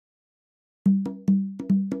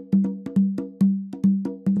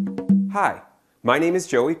Hi, my name is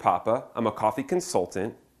Joey Papa. I'm a coffee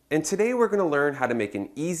consultant, and today we're going to learn how to make an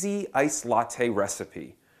easy iced latte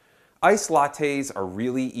recipe. Iced lattes are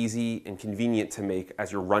really easy and convenient to make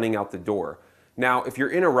as you're running out the door. Now, if you're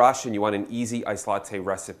in a rush and you want an easy iced latte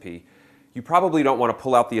recipe, you probably don't want to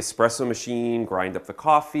pull out the espresso machine, grind up the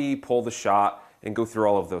coffee, pull the shot, and go through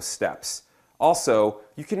all of those steps. Also,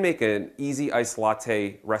 you can make an easy iced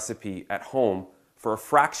latte recipe at home for a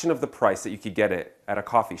fraction of the price that you could get it at a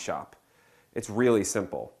coffee shop. It's really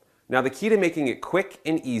simple. Now, the key to making it quick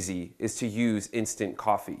and easy is to use instant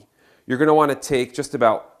coffee. You're going to want to take just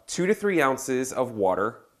about 2 to 3 ounces of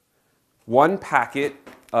water, 1 packet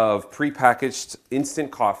of prepackaged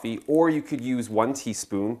instant coffee, or you could use 1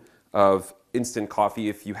 teaspoon of instant coffee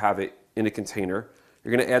if you have it in a container.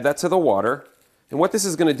 You're going to add that to the water. And what this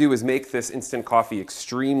is going to do is make this instant coffee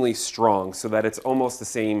extremely strong so that it's almost the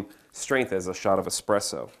same strength as a shot of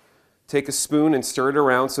espresso. Take a spoon and stir it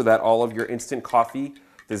around so that all of your instant coffee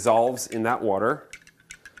dissolves in that water.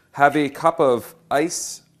 Have a cup of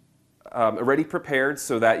ice already prepared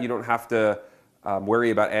so that you don't have to worry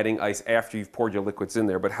about adding ice after you've poured your liquids in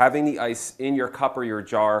there. But having the ice in your cup or your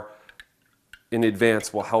jar in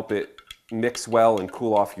advance will help it mix well and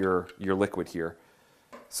cool off your liquid here.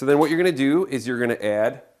 So then what you're going to do is you're going to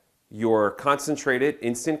add your concentrated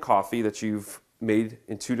instant coffee that you've made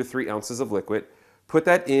in 2 to 3 ounces of liquid. Put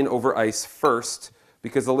that in over ice first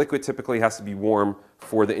because the liquid typically has to be warm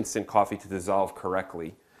for the instant coffee to dissolve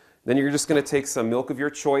correctly. Then you're just going to take some milk of your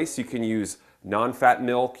choice. You can use non-fat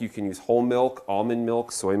milk, you can use whole milk, almond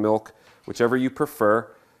milk, soy milk, whichever you prefer.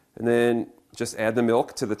 And then just add the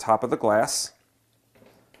milk to the top of the glass.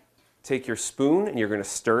 Take your spoon and you're going to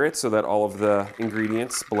stir it so that all of the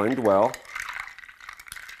ingredients blend well.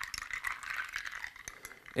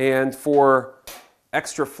 And for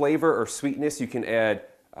extra flavor or sweetness, you can add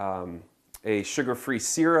a sugar-free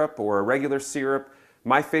syrup or a regular syrup.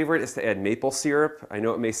 My favorite is to add maple syrup. I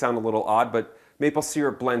know it may sound a little odd, but maple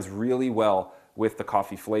syrup blends really well with the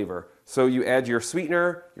coffee flavor. So you add your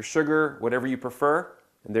sweetener, your sugar, whatever you prefer,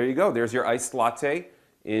 and there you go. There's your iced latte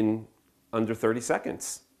in under 30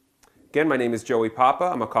 seconds. Again, my name is Joey Papa.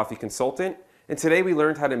 I'm a coffee consultant, and today we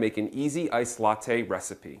learned how to make an easy iced latte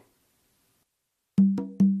recipe.